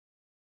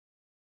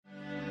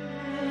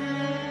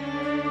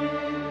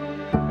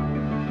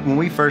When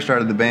we first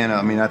started the band,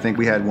 I mean, I think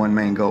we had one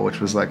main goal,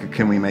 which was like,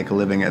 can we make a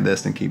living at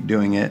this and keep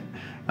doing it?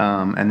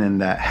 And then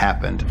that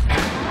happened.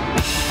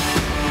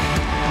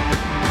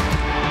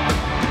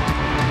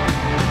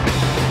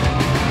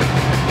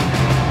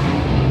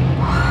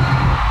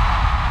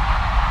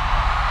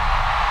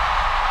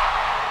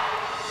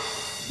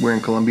 We're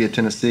in Columbia,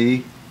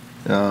 Tennessee.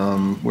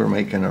 We're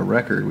making a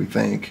record, we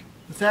think.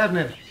 What's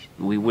happening?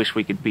 We wish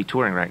we could be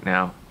touring right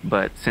now,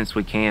 but since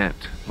we can't,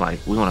 like,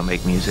 we want to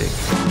make music.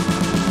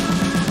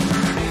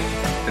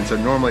 And so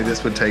normally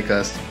this would take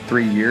us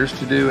 3 years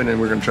to do, and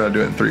then we're going to try to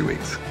do it in 3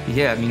 weeks.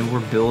 Yeah, I mean,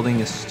 we're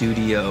building a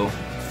studio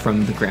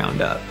from the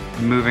ground up.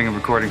 Moving a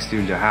recording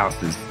studio to a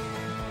house is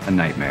a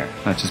nightmare,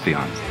 let's just be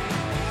honest.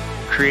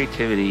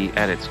 Creativity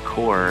at its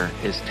core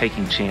is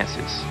taking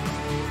chances.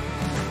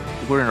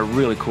 We're in a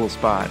really cool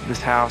spot.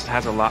 This house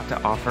has a lot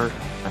to offer.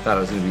 I thought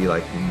it was going to be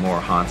like more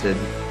haunted,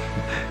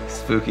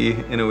 spooky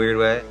in a weird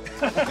way.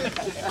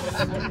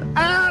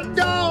 I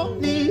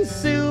don't need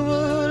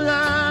silver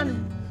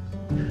lining.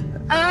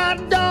 I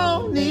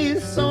don't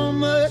need so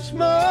much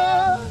more.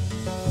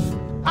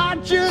 I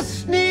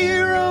just need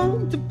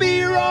room to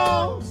be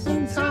wrong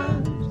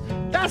sometimes.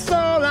 That's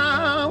all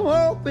I'm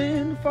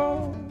hoping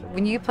for.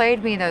 When you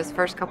played me those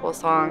first couple of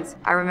songs,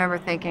 I remember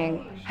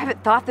thinking, I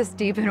haven't thought this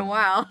deep in a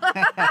while.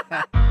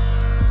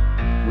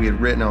 We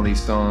had written all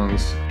these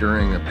songs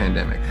during a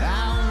pandemic.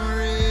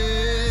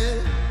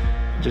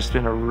 Just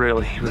been a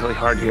really, really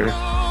hard year.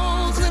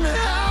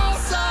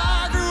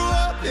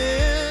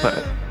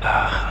 But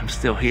I'm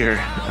still here.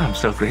 I'm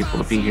so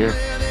grateful to be here.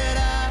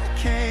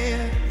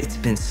 It's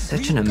been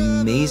such an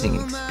amazing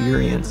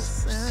experience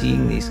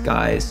seeing these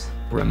guys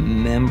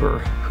remember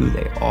who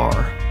they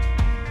are.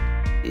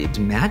 It's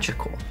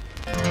magical.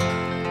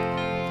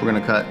 We're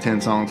going to cut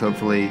 10 songs,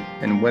 hopefully,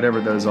 and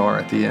whatever those are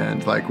at the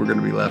end, like, we're going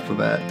to be left with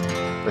that.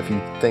 If you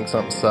think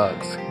something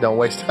sucks, don't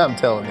waste time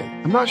telling me.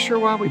 I'm not sure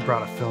why we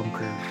brought a film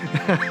crew.